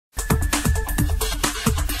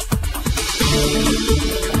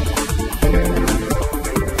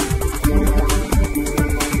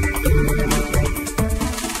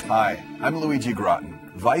Hi, I'm Luigi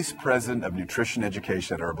Groton, Vice President of Nutrition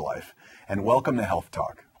Education at Herbalife, and welcome to Health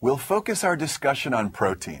Talk. We'll focus our discussion on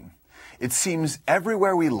protein. It seems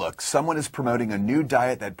everywhere we look, someone is promoting a new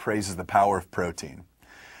diet that praises the power of protein.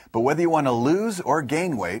 But whether you want to lose or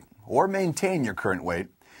gain weight, or maintain your current weight,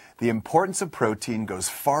 the importance of protein goes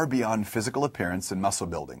far beyond physical appearance and muscle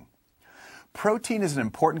building. Protein is an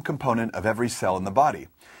important component of every cell in the body.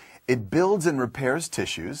 It builds and repairs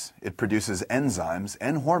tissues, it produces enzymes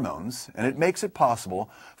and hormones, and it makes it possible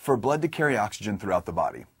for blood to carry oxygen throughout the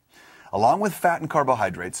body. Along with fat and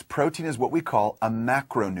carbohydrates, protein is what we call a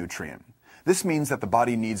macronutrient. This means that the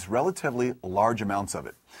body needs relatively large amounts of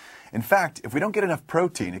it. In fact, if we don't get enough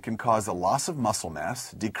protein, it can cause a loss of muscle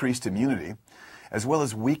mass, decreased immunity, as well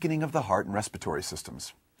as weakening of the heart and respiratory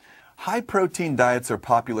systems. High-protein diets are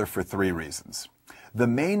popular for three reasons. The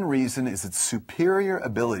main reason is its superior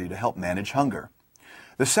ability to help manage hunger.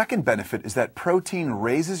 The second benefit is that protein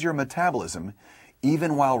raises your metabolism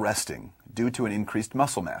even while resting due to an increased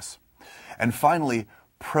muscle mass. And finally,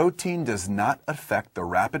 protein does not affect the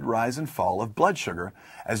rapid rise and fall of blood sugar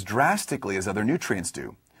as drastically as other nutrients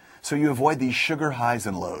do, so you avoid these sugar highs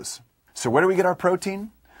and lows. So where do we get our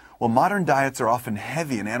protein? Well, modern diets are often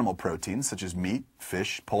heavy in animal proteins such as meat,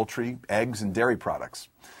 fish, poultry, eggs, and dairy products.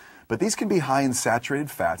 But these can be high in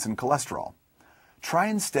saturated fats and cholesterol. Try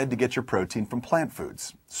instead to get your protein from plant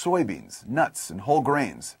foods, soybeans, nuts, and whole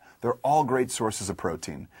grains. They're all great sources of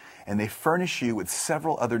protein, and they furnish you with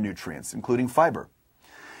several other nutrients, including fiber.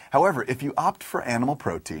 However, if you opt for animal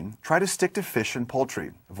protein, try to stick to fish and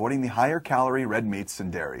poultry, avoiding the higher calorie red meats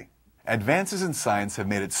and dairy. Advances in science have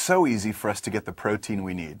made it so easy for us to get the protein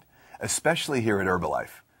we need, especially here at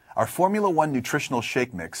Herbalife. Our Formula 1 nutritional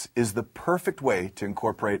shake mix is the perfect way to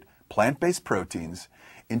incorporate plant-based proteins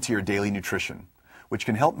into your daily nutrition, which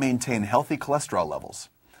can help maintain healthy cholesterol levels.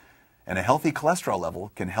 And a healthy cholesterol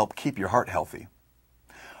level can help keep your heart healthy.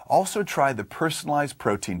 Also try the personalized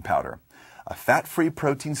protein powder, a fat-free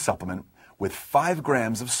protein supplement with 5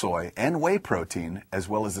 grams of soy and whey protein, as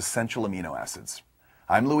well as essential amino acids.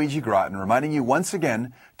 I'm Luigi Groton, reminding you once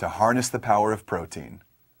again to harness the power of protein.